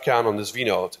take a ref count on this V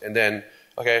node, and then,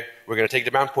 okay, we're going to take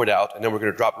the mount point out, and then we're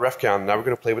going to drop the ref count, and now we're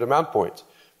going to play with the mount point.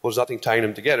 Well, there's nothing tying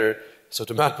them together, so if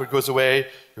the mount point goes away,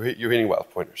 you're hitting wild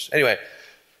pointers. Anyway,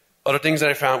 other things that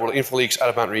I found were info leaks, out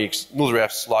of mount leaks, null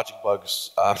refs, logic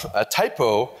bugs, a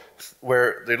typo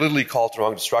where they literally called the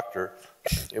wrong destructor.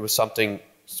 It was something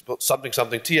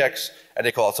TX, and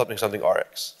they called it something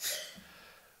RX.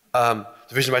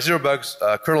 Division by zero bugs,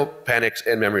 kernel panics,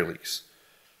 and memory leaks.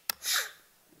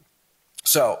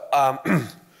 So,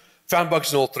 found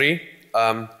bugs in all 3,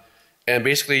 and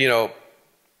basically, you know,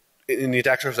 in the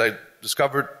attack surface I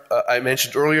discovered, I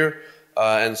mentioned earlier,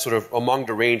 and sort of among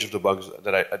the range of the bugs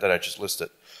that I just listed.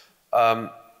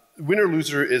 Winner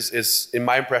loser is, in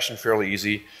my impression, fairly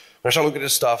easy. When I started looking at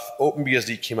this stuff,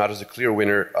 OpenBSD came out as a clear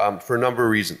winner for a number of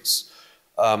reasons.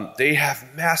 They have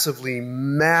massively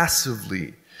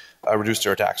reduced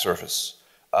their attack surface.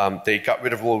 They got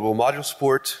rid of rollable module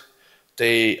support.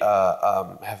 They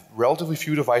have relatively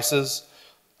few devices.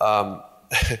 Got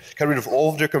rid of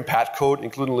all of their compat code,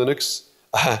 including Linux.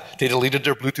 They deleted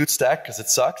their Bluetooth stack because it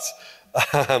sucked.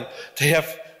 They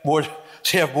have more than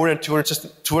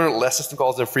 200 less system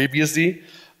calls than FreeBSD,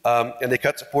 and they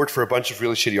cut support for a bunch of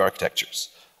really shitty architectures.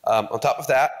 On top of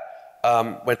that,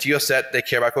 when TO said they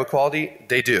care about code quality,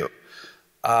 they do.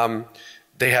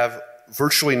 They have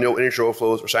virtually no integer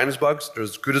overflows or sinus bugs. They're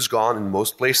as good as gone in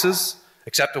most places,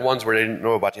 except the ones where they didn't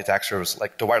know about the attack surface,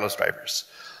 like the wireless drivers.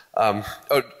 And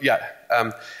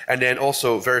then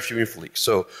also very few info leaks.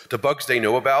 So the bugs they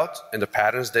know about and the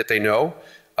patterns that they know,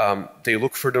 they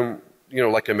look for them, you know,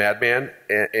 like a madman,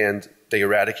 and they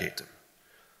eradicate them.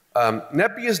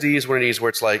 NetBSD is one of these where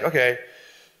it's like, okay,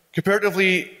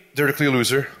 comparatively, they're the clear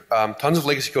loser. Tons of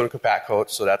legacy code and compat code,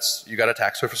 so that's, you got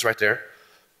attack surface right there.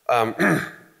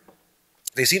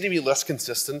 They seem to be less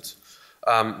consistent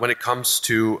when it comes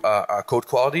to code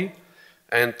quality,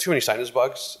 and too many sinus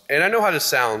bugs. And I know how this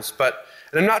sounds, but,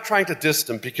 and I'm not trying to diss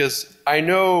them because I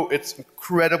know it's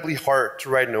incredibly hard to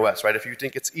write an OS, right? If you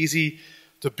think it's easy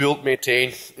to build,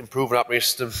 maintain, improve an operating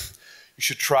system, you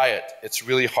should try it. It's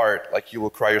really hard, like you will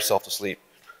cry yourself to sleep.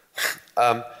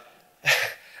 And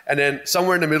then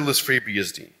somewhere in the middle is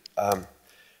FreeBSD.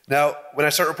 Now, when I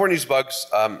start reporting these bugs,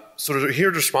 sort of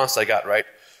here's the response I got, right?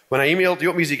 When I emailed the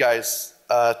OpenBSD guys,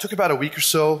 took about a week or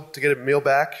so to get a mail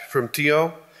back from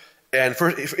TO. And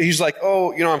first, he's like,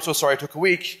 oh, you know, I'm so sorry it took a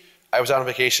week. I was out on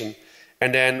vacation.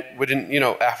 And then within,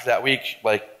 after that week,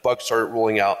 like bugs started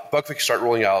rolling out, bug fixes started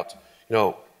rolling out,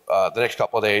 the next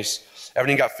couple of days.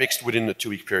 Everything got fixed within the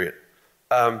 2-week period.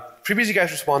 FreeBSD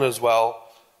guys responded as well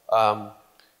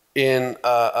in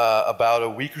about a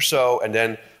week or so, and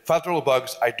then found little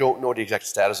bugs. I don't know the exact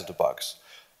status of the bugs.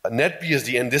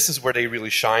 NetBSD, and this is where they really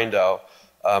shine though.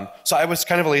 So I was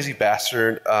kind of a lazy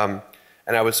bastard, and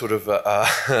I was sort of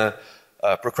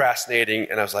procrastinating,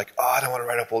 and I was like, I don't want to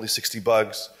write up all these 60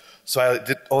 bugs. So I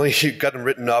only got them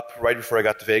written up right before I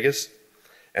got to Vegas.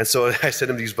 And so I sent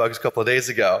him these bugs a couple of days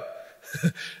ago,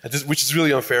 which is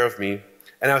really unfair of me.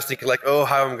 And I was thinking like,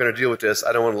 how am I going to deal with this?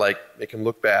 I don't want to like make him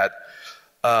look bad.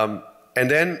 And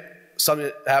then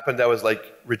something happened that was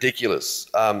like ridiculous.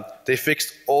 They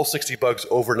fixed all 60 bugs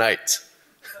overnight.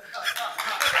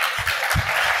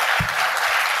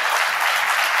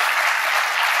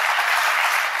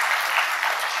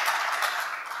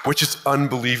 Which is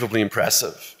unbelievably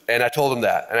impressive. And I told him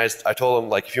that. And I told him,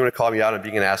 like, if you want to call me out on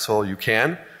being an asshole, you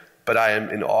can. But I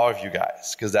am in awe of you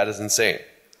guys, because that is insane.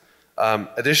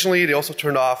 Additionally, they also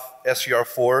turned off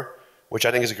SVR4, which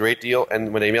I think is a great deal.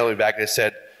 And when they emailed me back, they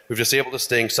said, we've disabled this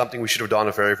thing, something we should have done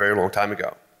a very, very long time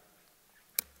ago.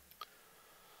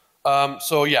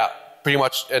 So yeah, pretty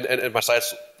much, and my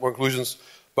slide's more conclusions.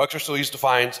 Bugs are still easy to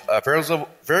find.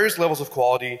 Various levels of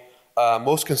quality.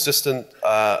 Most consistent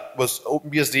was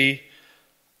OpenBSD.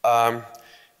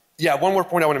 Yeah, one more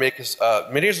point I want to make is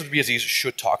managers of BSDs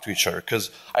should talk to each other,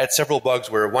 because I had several bugs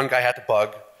where one guy had the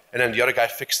bug and then the other guy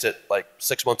fixed it like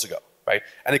 6 months ago, right?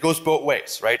 And it goes both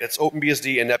ways, right? It's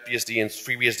OpenBSD and NetBSD and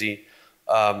FreeBSD.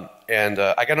 I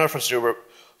got another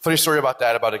funny story about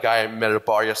that, about a guy I met at a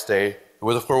bar yesterday who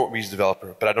was a FreeBSD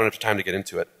developer, but I don't have the time to get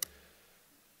into it.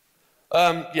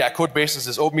 Yeah, code basis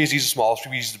is OpenBSD is the smallest,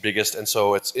 FreeBSD is the biggest, and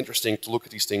so it's interesting to look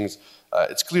at these things.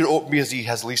 It's clear OpenBSD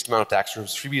has the least amount of attack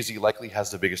surfaces. FreeBSD likely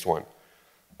has the biggest one.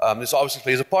 This obviously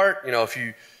plays a part.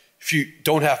 If you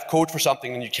don't have code for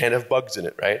something, then you can't have bugs in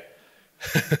it, right?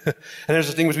 And there's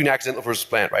a thing between accidental versus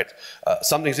planned, right?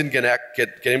 Some things didn't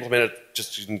get implemented,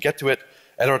 just you didn't get to it,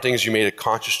 and other things you made a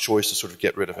conscious choice to sort of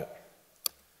get rid of it.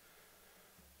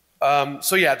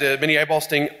 So yeah, the many eyeballs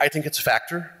thing, I think it's a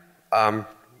factor.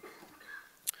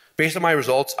 Based on my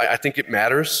results, I think it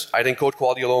matters. I think code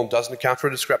quality alone doesn't account for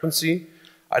a discrepancy.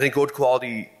 I think code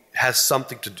quality has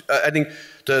something to do, I think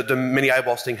the many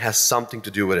eyeballs thing has something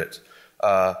to do with it.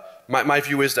 My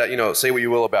view is that, say what you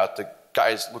will about the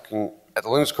guys looking at the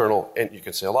Linux kernel, and you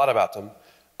can say a lot about them,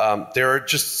 there are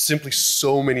just simply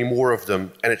so many more of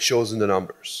them, and it shows in the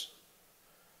numbers.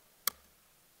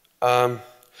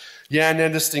 Yeah, and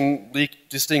then this thing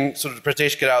leaked, sort of the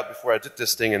presentation got out before I did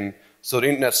this thing, and so the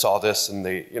internet saw this, and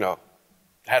they,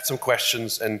 had some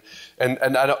questions, and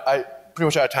I pretty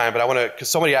much out of time, but I want to, because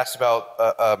somebody asked about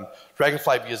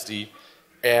Dragonfly BSD,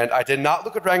 and I did not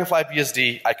look at Dragonfly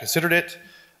BSD. I considered it.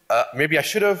 Maybe I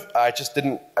should have. I just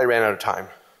didn't. I ran out of time.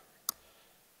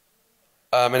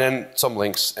 And then some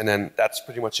links, and then that's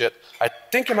pretty much it. I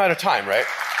think I'm out of time, right?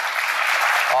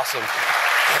 Awesome.